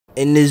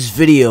In this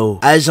video,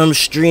 as I'm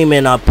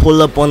streaming, I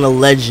pull up on the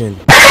legend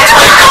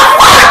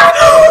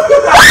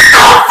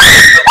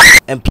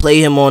and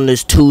play him on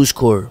this 2's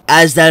core.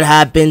 As that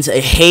happens, a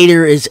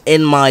hater is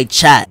in my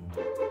chat.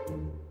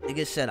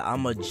 Nigga said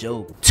I'm a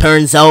joke.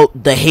 Turns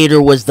out the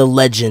hater was the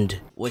legend.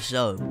 What's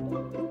up?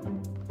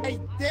 I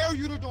dare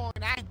you to join.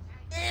 I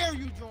dare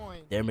you join.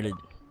 Dare me to...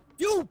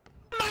 You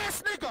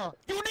ass nigga.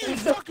 You need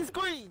fucking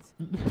screens.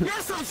 You're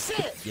some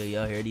shit. Yo,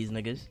 y'all hear these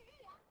niggas?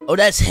 Oh,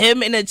 that's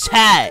him in the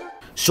chat.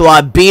 So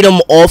I beat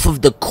him off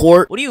of the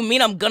court. What do you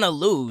mean I'm gonna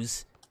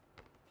lose?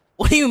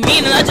 What do you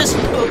mean? And I just...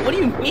 What do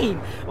you mean?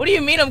 What do you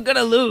mean I'm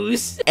gonna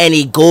lose? And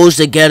he goes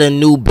to get a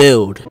new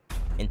build.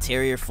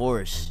 Interior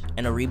force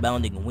and a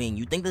rebounding wing.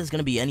 You think this is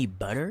gonna be any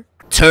better?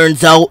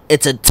 Turns out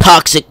it's a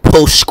toxic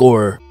post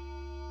scorer.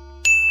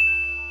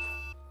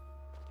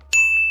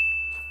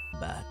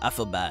 Bad. I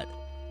feel bad.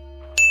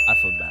 I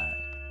feel bad.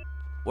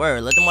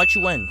 Word, let them watch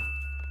you win.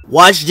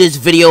 Watch this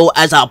video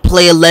as I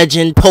play a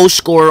legend post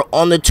scorer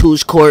on the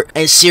 2's court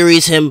and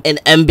series him in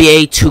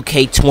NBA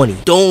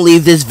 2K20. Don't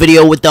leave this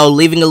video without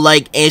leaving a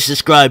like and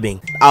subscribing.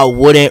 I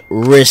wouldn't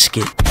risk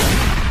it.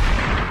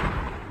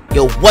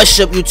 Yo, what's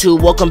up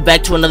YouTube? Welcome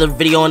back to another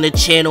video on the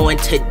channel, and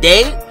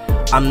today,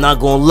 I'm not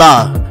gonna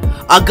lie,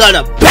 I got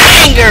a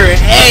banger!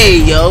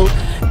 Hey yo!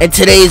 In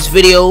today's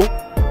video,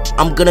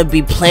 I'm gonna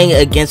be playing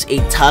against a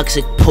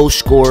toxic post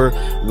scorer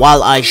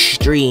while I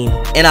stream,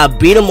 and I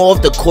beat him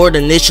off the court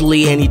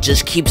initially and he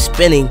just keeps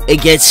spinning.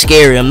 It gets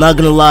scary. I'm not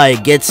gonna lie,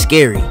 it gets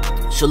scary.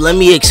 So let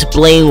me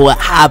explain what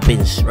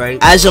happens, right?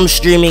 As I'm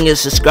streaming, a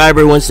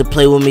subscriber wants to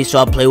play with me, so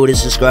I'll play with his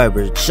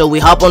subscribers. So we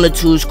hop on the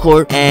 2's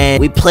court and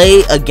we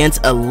play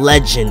against a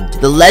legend.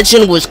 The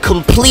legend was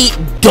complete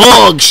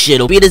dog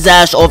shit. I beat his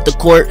ass off the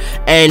court,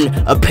 and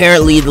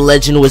apparently the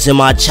legend was in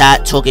my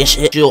chat talking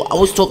shit. Yo, I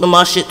was talking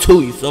my shit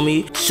too, you feel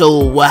me? So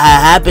what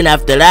happened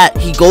after that,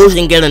 he goes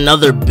and get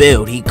another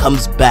build. He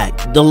comes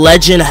back. The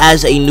legend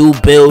has a new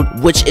build,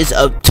 which is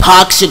a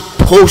toxic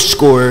post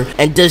scorer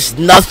and does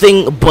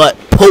nothing but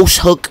post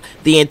hook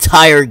the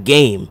entire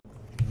game.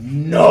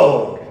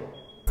 No.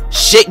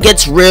 Shit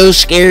gets real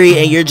scary,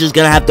 and you're just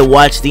gonna have to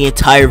watch the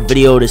entire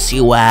video to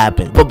see what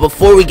happened. But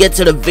before we get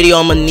to the video,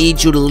 I'm gonna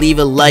need you to leave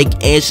a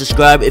like and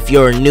subscribe if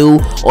you're new.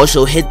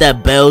 Also hit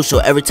that bell so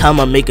every time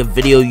I make a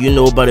video you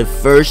know about it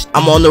first.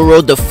 I'm on the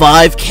road to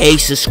 5K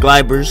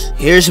subscribers.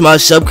 Here's my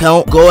sub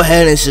count. Go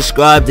ahead and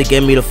subscribe to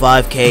get me to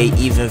 5K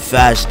even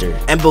faster.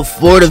 And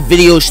before the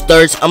video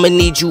starts, I'm gonna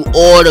need you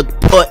all to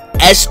put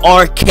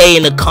SRK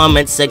in the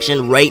comment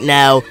section right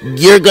now.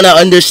 You're gonna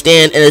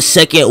understand in a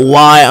second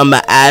why I'm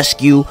gonna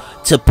ask you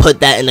to put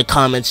that in the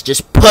comments.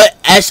 Just put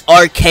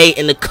SRK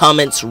in the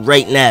comments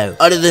right now.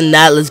 Other than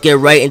that, let's get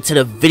right into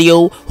the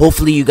video.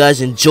 Hopefully you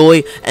guys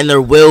enjoy, and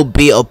there will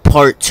be a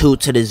part 2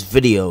 to this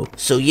video.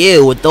 So yeah,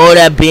 with all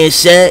that being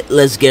said,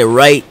 let's get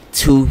right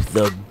to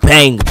the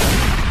bang.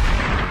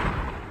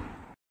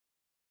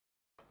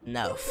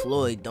 Now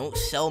Floyd, don't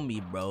sell me,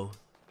 bro.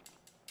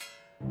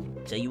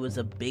 Say you was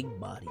a big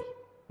body.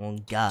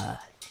 On God.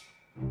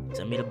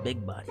 Send me the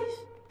big bodies.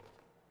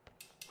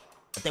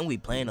 I think we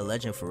playing a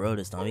legend for real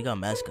this time. We got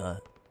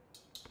mascot.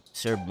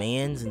 Sir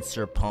Mans and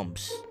Sir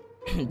Pumps.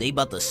 They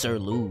about to Sir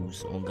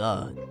lose. On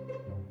God.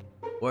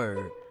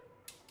 Word.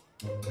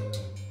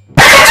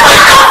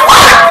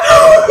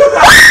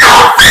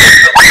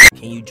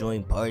 Can you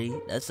join party?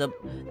 That's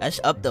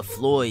up to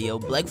Floyd, yo.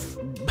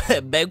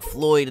 Beg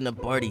Floyd in the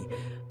party.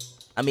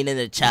 I mean in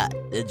the chat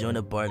to join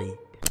the party.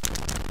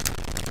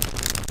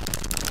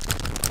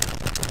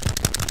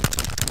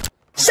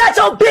 Shut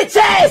your bitch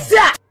ass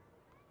up!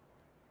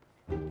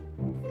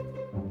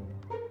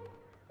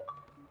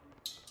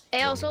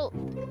 Hey, also.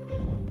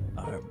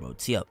 Alright, bro,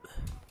 tee up.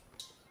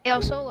 Hey,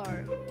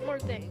 Solar. One more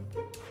thing.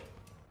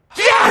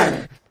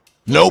 Yeah!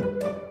 Nope.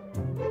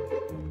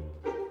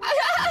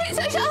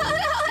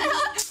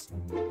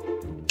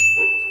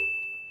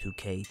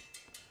 2K.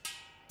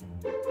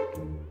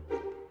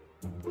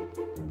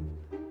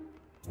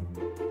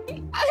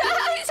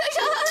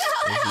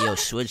 Yo,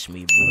 switch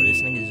me, bro.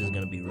 This nigga's just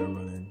gonna be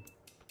running.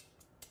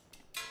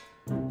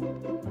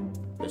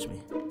 Switch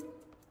me.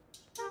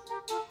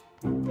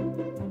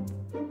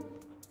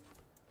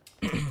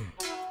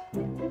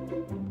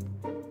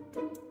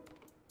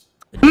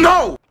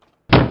 No!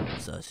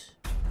 Sus.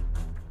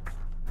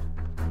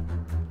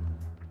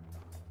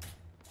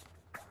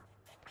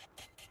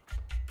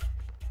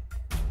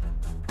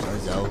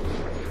 Turns out.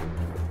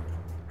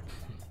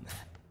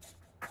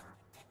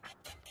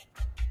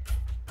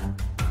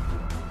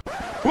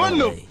 What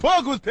the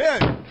fuck was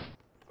that?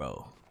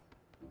 Bro.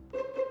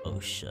 Oh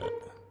shit.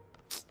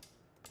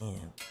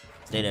 Damn.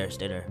 Stay there,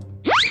 stay there.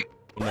 You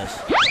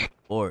mess.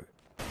 Board.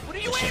 What are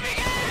you aiming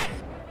at?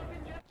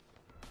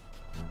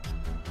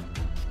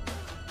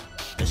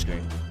 The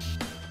screen.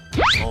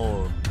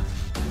 Oh.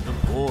 The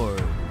board.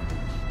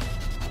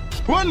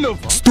 What the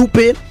fuck?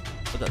 Stupid.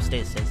 Look up,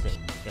 stay.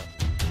 Go.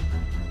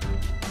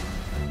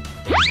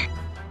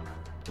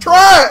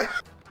 Try!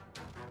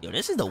 Yo,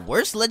 this is the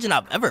worst legend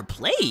I've ever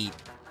played.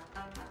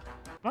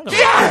 I'm not gonna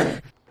Yeah!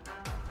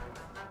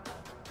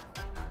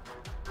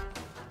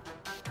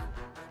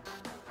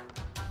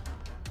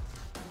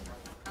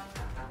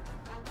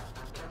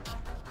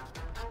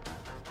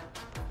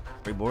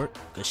 Free board.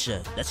 Good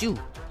shit. That's you.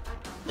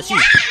 That's you.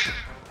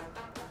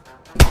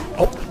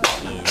 Oh,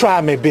 yeah.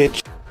 Try me,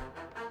 bitch.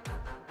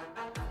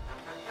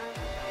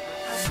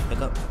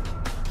 Pick up.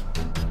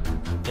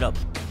 Get up.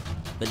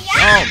 Good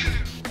jump.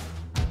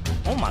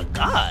 Oh my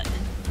god.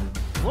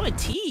 What a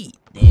T.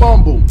 Damn.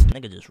 Bumble.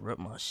 Nigga just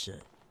ripped my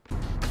shit.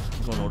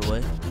 He's going all the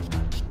way.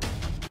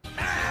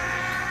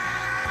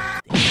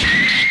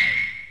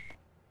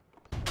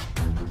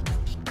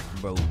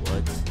 Bro,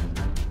 what?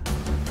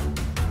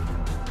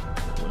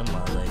 What am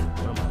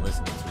I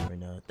listening to right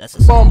now? That's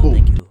a song,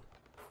 thank you.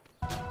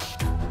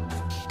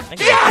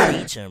 Nigga's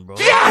reaching, bro.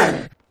 This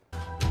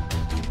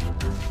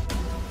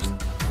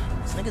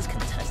nigga's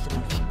contesting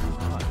me from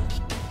behind.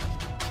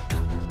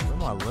 What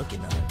am I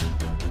looking at?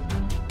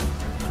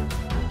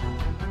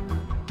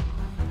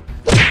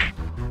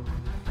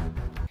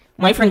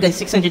 My friend got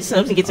 600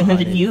 subs and gets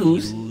 100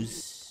 views.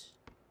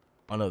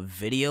 On a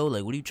video?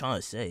 Like, what are you trying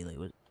to say? Like,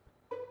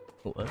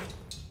 what?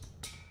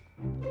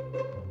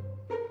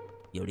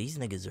 Yo, these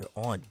niggas are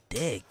on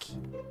dick.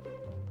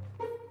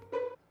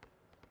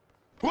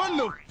 What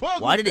the fuck?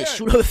 Why did it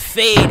shoot a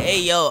fade?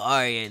 Hey, yo,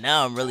 alright,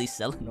 now I'm really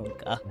selling on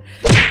God.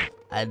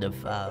 I had to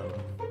foul.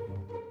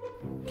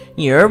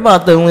 You're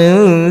about to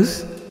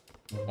lose.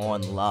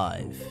 On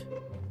live.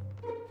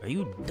 Are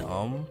you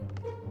dumb?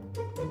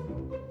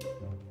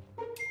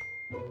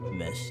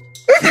 Missed.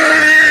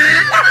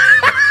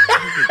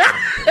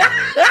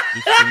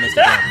 He missed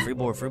again. Free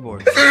board, free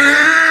board.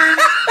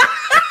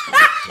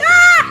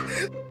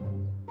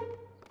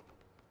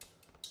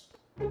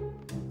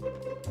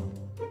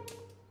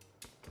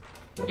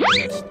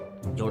 Missed.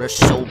 Yo, they're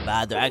so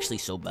bad. They're actually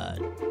so bad.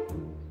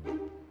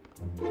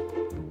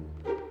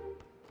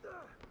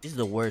 This is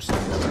the worst thing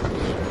I've ever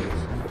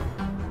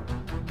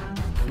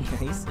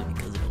played. He said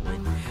because of the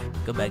win.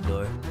 Go back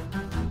door.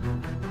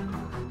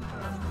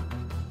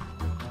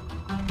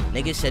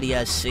 Nigga said he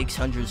has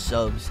 600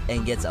 subs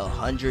and gets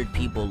 100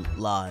 people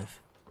live.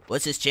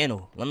 What's his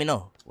channel? Let me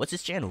know. What's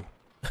his channel?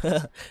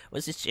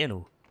 What's his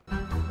channel?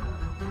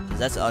 Cause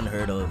that's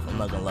unheard of. I'm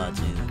not gonna lie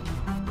to you.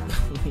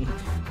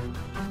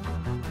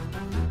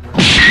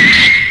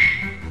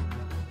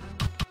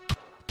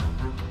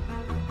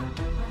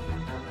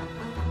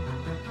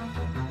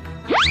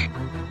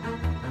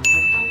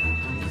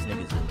 These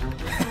niggas.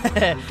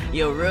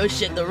 Yo, real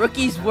shit. The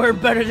rookies were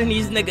better than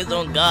these niggas.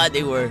 On God,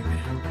 they were.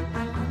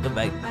 Go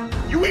back.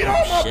 You eat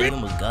all my shit,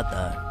 almost got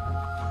that.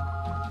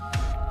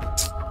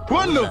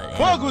 What the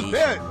fuck was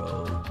that?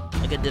 Bro.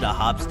 Nigga did a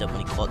hop step when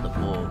he caught the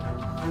ball.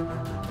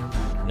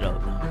 Get up.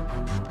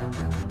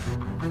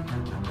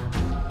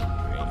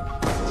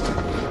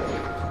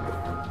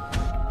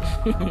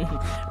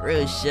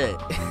 Real shit.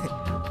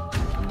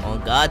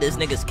 On God, this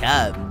nigga's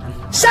cab.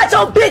 Shut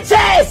your bitch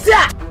ass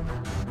up!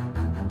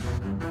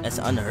 That's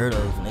unheard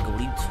of, nigga.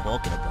 What are you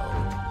talking about?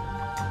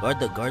 Guard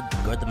the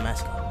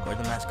mascot. Guard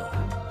the mascot.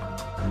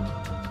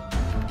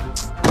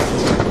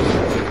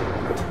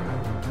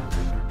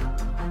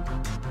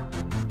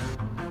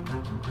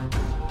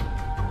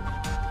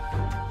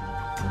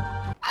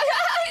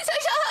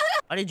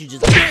 Why did you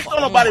just? Don't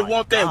nobody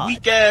want that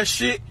weak ass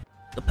shit.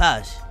 The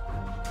pass.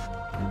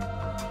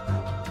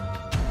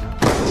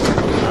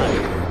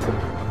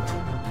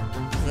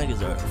 These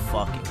niggas are the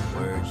fucking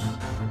worst.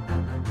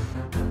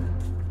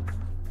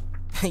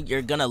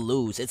 You're gonna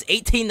lose. It's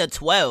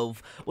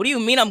 18-12. What do you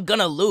mean I'm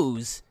gonna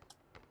lose?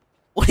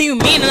 What do you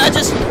mean? And I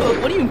just.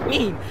 What do you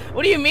mean?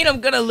 What do you mean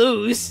I'm gonna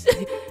lose?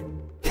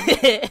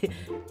 They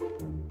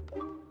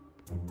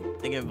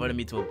invited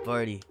me to a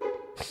party.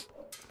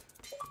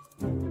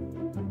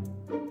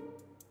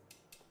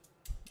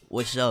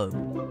 What's up?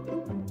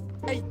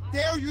 I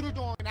dare you to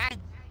join. I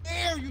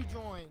dare you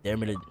join. Dare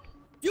me to.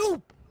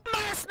 You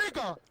ass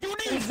nigga. You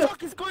need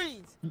fucking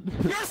screens.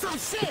 You're some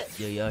shit.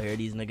 Yo, y'all hear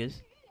these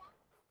niggas?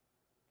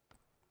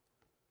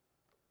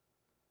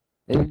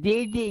 Dude.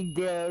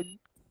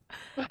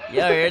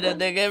 Y'all hear that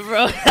nigga,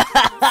 bro?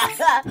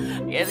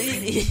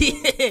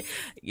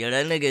 Yo,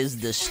 that nigga is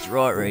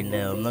distraught right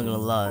now. I'm not gonna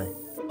lie.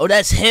 Oh,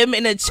 that's him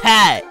in the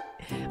chat.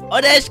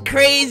 Oh, that's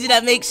crazy.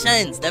 That makes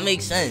sense. That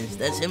makes sense.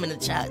 That's him in the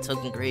chat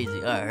talking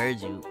crazy. Oh, I heard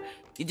you.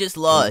 You just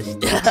lost.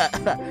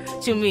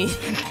 What you mean?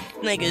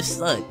 Niggas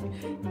suck.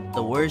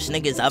 The worst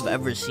niggas I've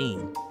ever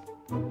seen.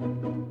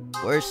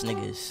 Worst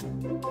niggas.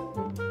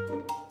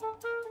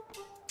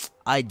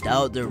 I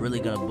doubt they're really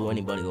gonna boo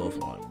anybody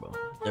offline, bro.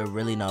 They're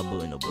really not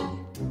booing nobody.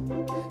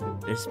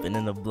 They're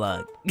spinning the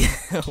block.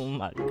 Oh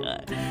my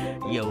god.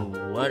 Yo,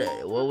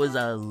 what was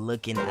I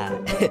looking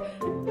at?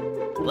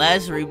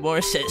 Last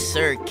Reborn said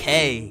Sir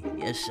K.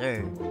 Yes,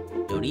 sir.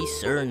 Yo, these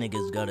sir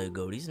niggas gotta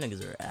go. These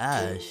niggas are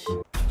ash.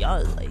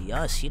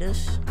 Y'all see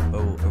this?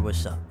 Or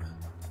what's up?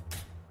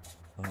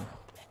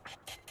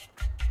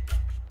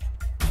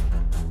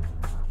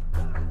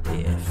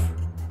 Yeah,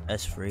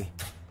 that's free.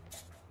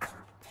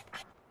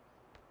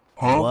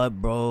 Huh?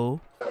 What, bro?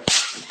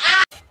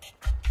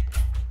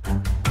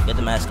 Get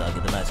the mascot,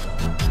 get the mascot.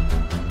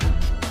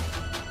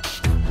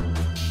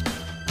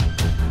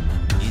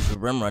 He's a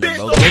rim runner,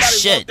 bro. Good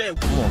shit.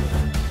 Come on.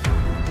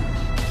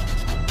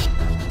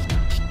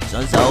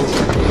 Sun's out.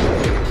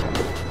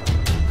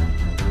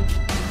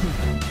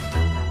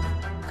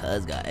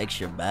 Cuz got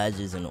extra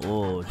badges and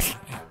all.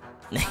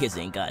 Niggas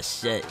ain't got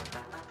shit.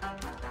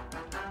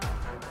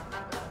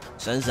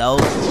 Sun's out.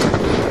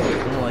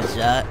 Come on,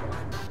 shot.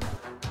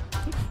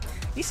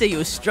 You say you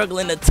was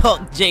struggling to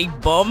talk, J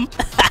Bum.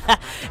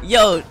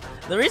 Yo,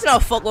 the reason I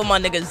fuck with my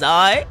nigga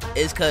Zai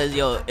is cause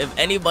yo, if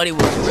anybody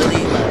was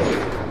really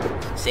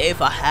like, say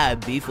if I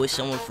had beef with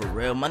someone for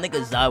real, my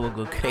nigga Zai would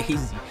go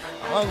crazy.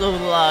 I'm not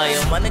gonna lie,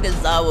 yo, my nigga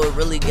Zai would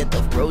really get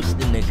the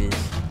roasted niggas.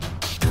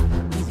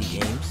 Easy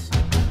games.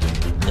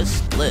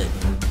 Just split.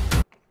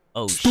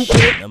 Oh shit,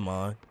 never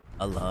mind.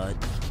 I lied.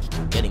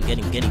 Get him, get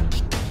him, get him.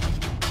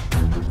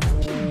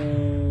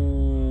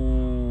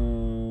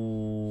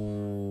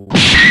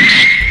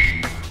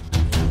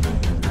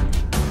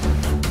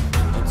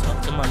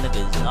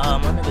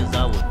 My niggas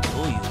out will do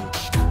you.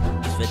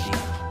 He's 50.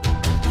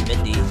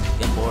 50.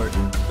 Get bored.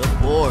 Get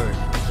bored.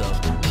 Let's go.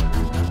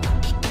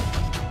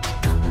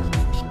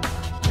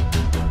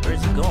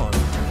 Where's he going?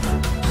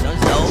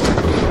 Sun's out.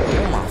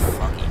 Oh my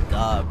fucking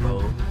god, bro.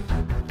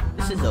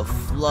 This is a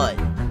flood.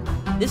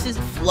 This is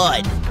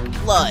flood.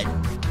 Flood.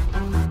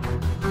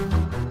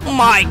 Oh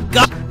my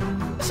god.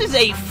 This is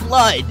a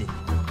flood.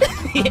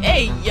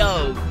 Hey,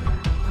 yo.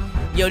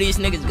 Yo, these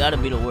niggas gotta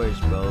be the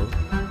worst, bro.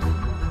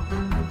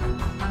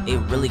 It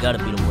really gotta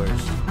be the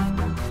worst.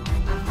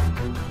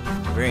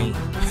 Green.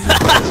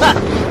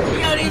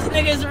 Yo, these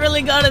niggas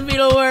really gotta be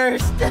the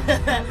worst.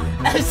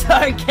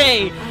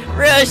 SRK.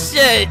 Real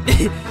shit.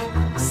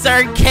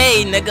 Sir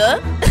K,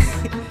 nigga.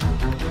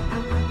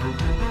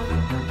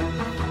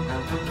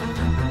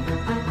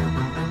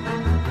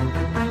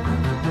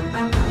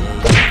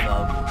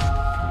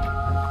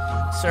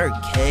 Sir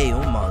K,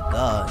 oh my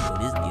god.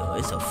 Yo,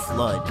 it's a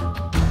flood.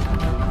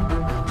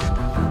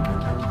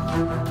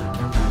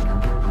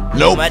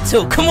 Nope. My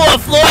two. Come on,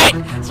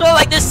 Floyd. So I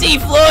like to see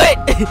Floyd.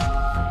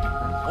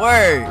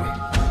 Word.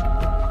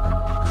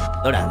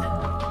 Go down there.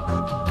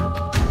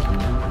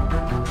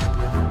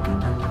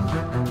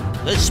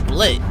 Good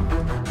split.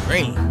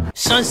 Green.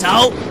 Sun's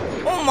out.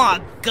 Oh my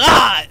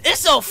god.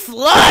 It's a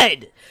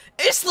flood.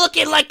 It's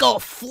looking like a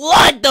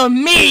flood to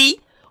me.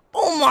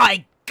 Oh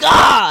my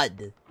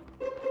god.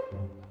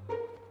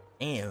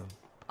 Damn.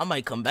 I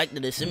might come back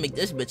to this and make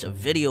this bitch a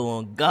video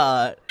on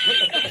God.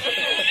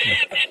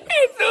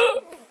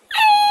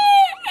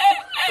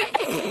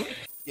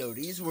 Yo,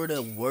 these were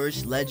the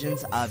worst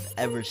legends I've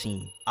ever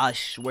seen. I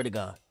swear to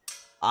God.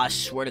 I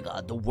swear to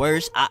God. The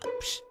worst.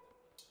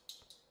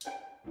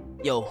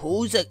 Yo,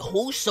 who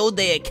sold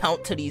their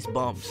account to these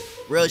bums?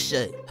 Real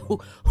shit.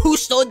 Who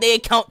sold their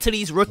account to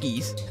these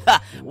rookies?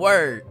 Ha,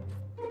 word.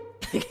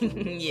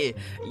 Yeah.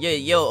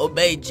 Yo,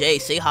 Obey Jay.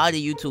 Say hi to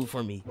YouTube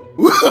for me.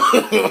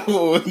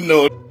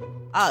 No.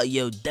 Ah,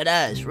 yo,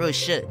 deadass. Real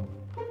shit.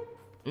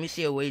 Let me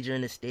see a wager in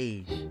the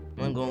stage. I'm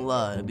not gonna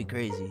lie. It'd be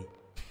crazy.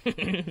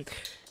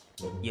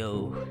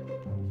 Yo,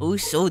 who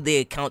sold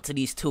their account to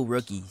these two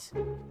rookies?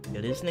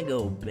 Yo, this nigga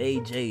Obey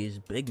J is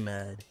big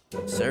mad.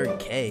 Sir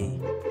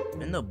K.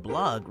 In the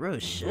blog, real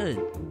shit.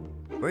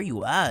 Where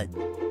you at?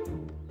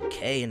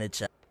 K in the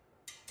chat.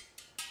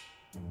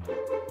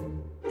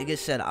 Nigga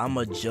said I'm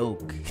a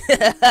joke.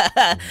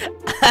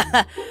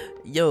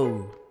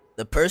 Yo,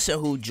 the person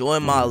who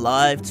joined my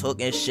live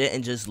talking shit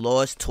and just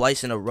lost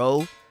twice in a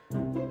row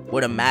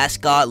with a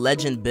mascot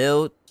legend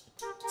build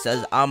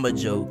says I'm a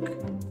joke.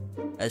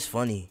 That's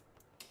funny.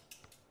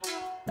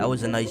 That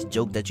was a nice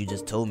joke that you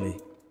just told me.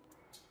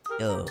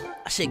 Yo,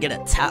 I should get a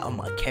tat on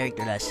my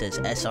character that says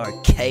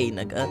SRK,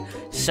 nigga.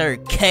 Sir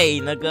K,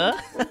 nigga.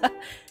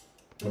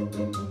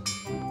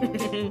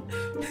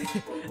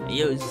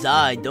 Yo,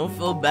 Zai, don't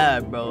feel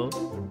bad, bro.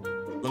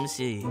 Let me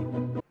see.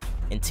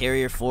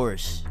 Interior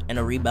force and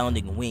a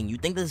rebounding wing. You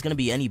think this is gonna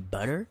be any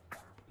better?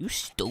 You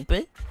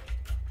stupid?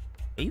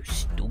 Are you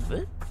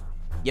stupid?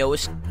 Yo,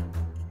 it's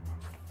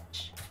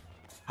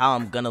how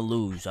I'm gonna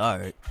lose.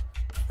 Alright.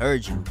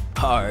 Heard you.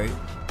 Alright.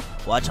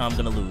 Watch how I'm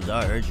gonna lose.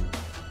 Alright, heard you.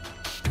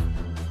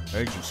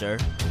 Heard you, sir.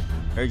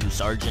 Heard you,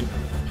 Sergeant.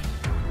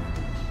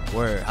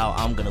 Word, how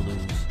I'm gonna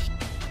lose.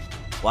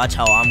 Watch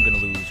how I'm gonna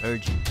lose.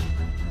 Heard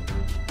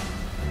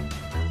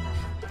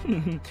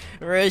you.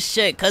 Real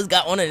shit, cuz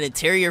got on an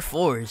interior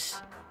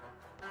force.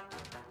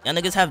 Y'all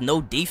niggas have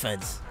no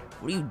defense.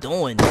 What are you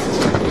doing?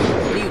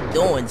 What are you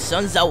doing?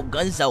 Sun's out,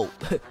 guns out.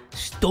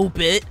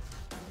 Stupid.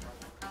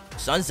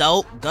 Sun's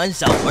out,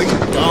 guns out. Are you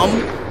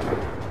dumb?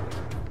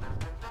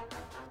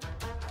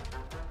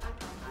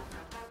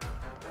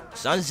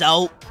 Sun's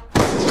out.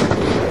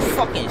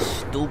 Fucking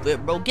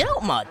stupid, bro. Get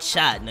out my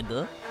chat,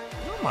 nigga.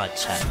 Get out my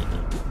chat,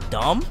 nigga. You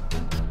dumb.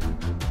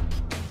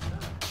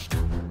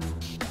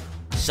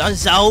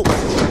 Sun's out.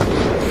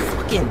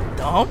 Fucking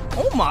dumb.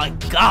 Oh my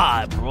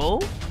god, bro.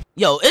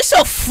 Yo, it's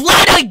a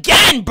flood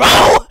again,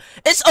 bro.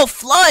 It's a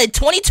flood.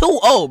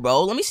 22-0,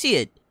 bro. Let me see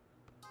it.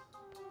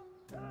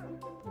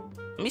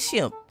 Let me see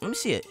him. Let me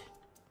see it.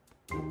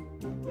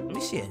 Let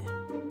me see it.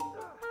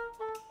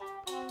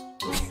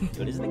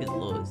 Yo, this nigga's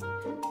lost.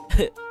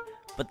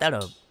 Put that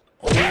up.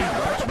 Oh,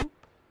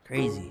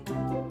 crazy.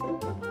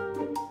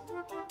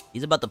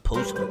 He's about to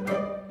post hook.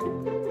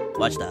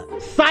 Watch that.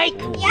 Psych!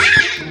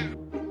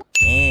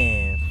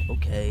 Damn,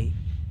 okay.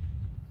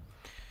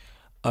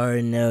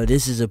 Alright, now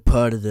this is a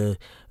part of the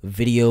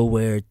video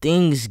where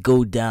things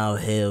go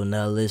downhill.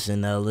 Now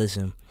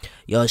listen.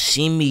 Y'all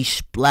see me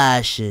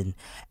splashing,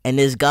 and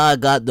this guy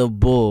got the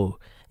ball.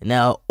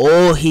 Now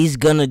all he's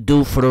gonna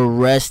do for the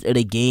rest of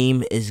the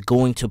game is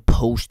going to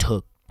post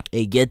hook.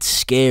 It gets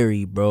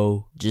scary,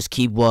 bro. Just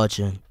keep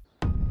watching.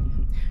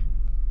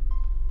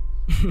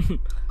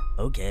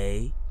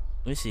 Okay,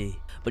 let me see.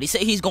 But he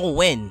said he's gonna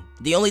win.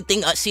 The only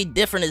thing I see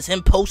different is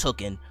him post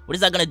hooking. What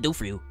is that gonna do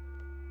for you?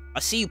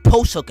 I see you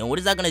post hooking. What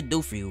is that gonna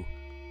do for you?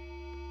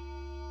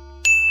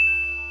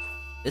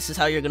 This is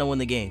how you're gonna win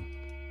the game.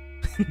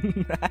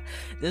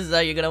 This is how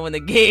you're gonna win the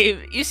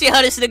game. You see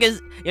how this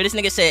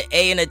nigga said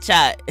A in the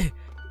chat.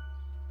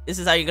 This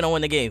is how you're gonna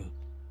win the game.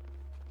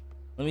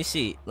 Let me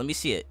see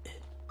it.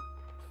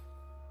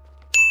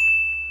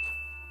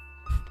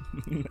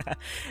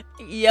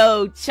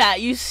 Yo, chat,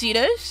 you see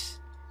this?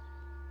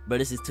 Bro,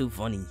 this is too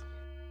funny.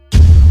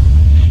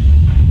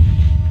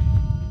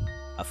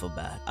 I feel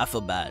bad.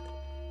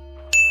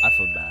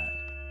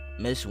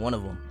 Miss one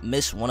of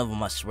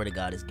them, I swear to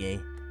God, is gay.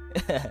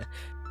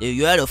 Dude,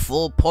 you had a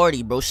full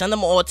party, bro. Send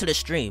them all to the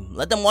stream.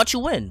 Let them watch you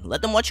win.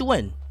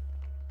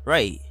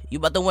 Right. You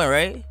about to win,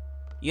 right?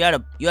 You had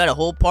a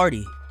whole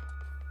party.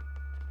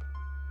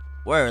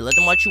 Word, let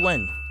them watch you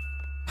win.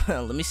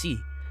 Let me see.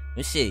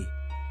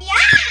 Yeah.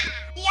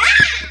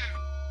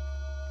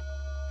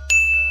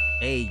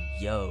 Hey,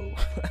 yo.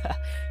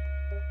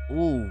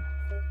 Ooh.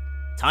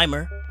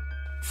 Timer.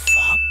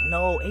 Fuck,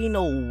 no. Ain't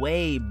no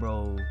way,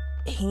 bro.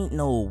 Ain't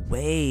no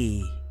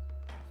way.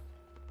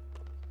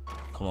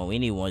 Come on, we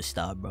need one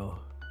stop, bro.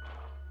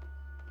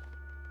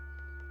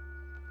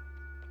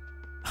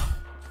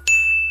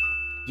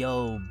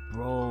 Yo,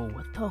 bro.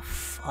 What the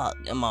fuck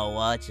am I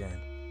watching?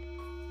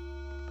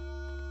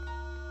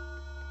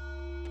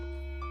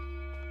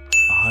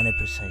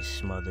 100%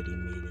 smothered he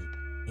made it.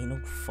 Ain't no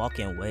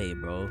fucking way,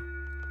 bro.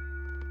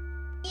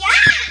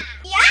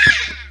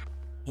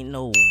 Ain't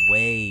no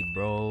way,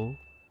 bro.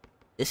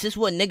 This is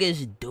what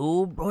niggas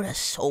do, bro. That's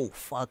so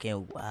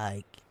fucking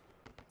whack.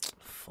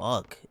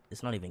 Fuck.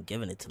 It's not even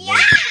giving it to me.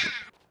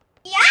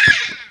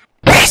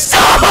 He's so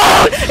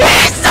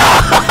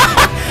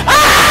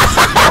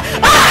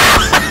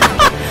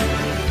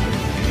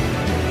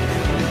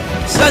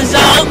Sun's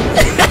out.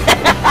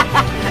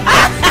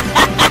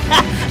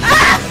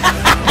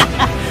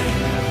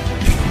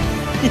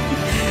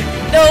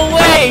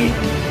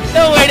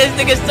 No way this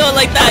nigga's still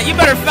like that. You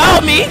better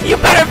foul me.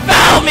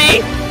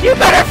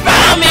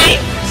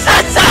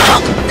 Sun's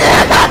out.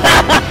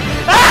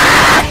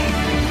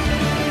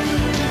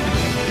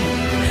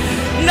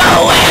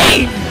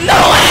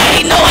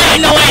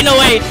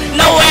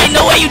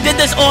 No way you did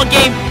this all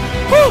game.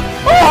 Oh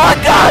my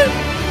God.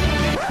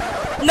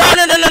 No.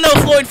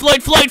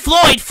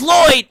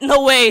 Floyd.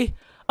 No way.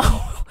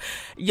 Oh.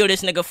 Yo,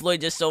 this nigga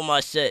Floyd just sold my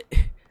shit.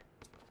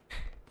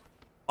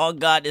 Oh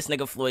God, this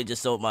nigga Floyd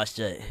just sold my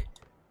shit.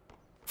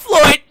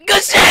 Floyd,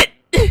 good shit!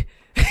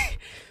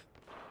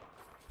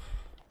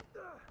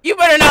 You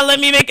better not let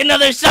me make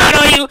another shot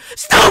on you,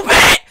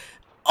 stupid!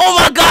 Oh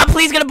my God,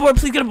 please get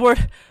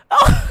aboard,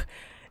 Oh,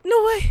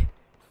 no way.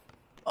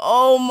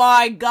 Oh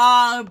my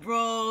God,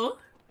 bro.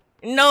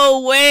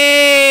 No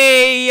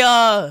way!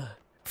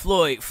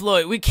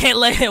 Floyd, we can't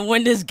let him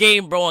win this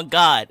game, bro, on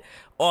God,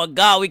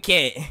 we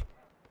can't.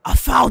 I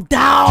fouled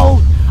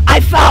out! I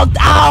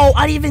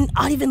didn't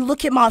even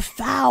look at my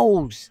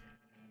fouls.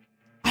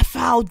 I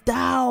fouled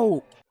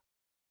out.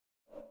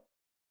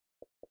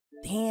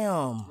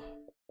 Damn.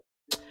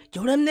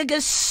 Yo, them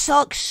niggas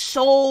suck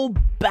so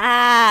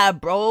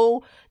bad,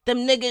 bro.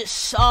 Them niggas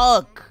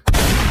suck.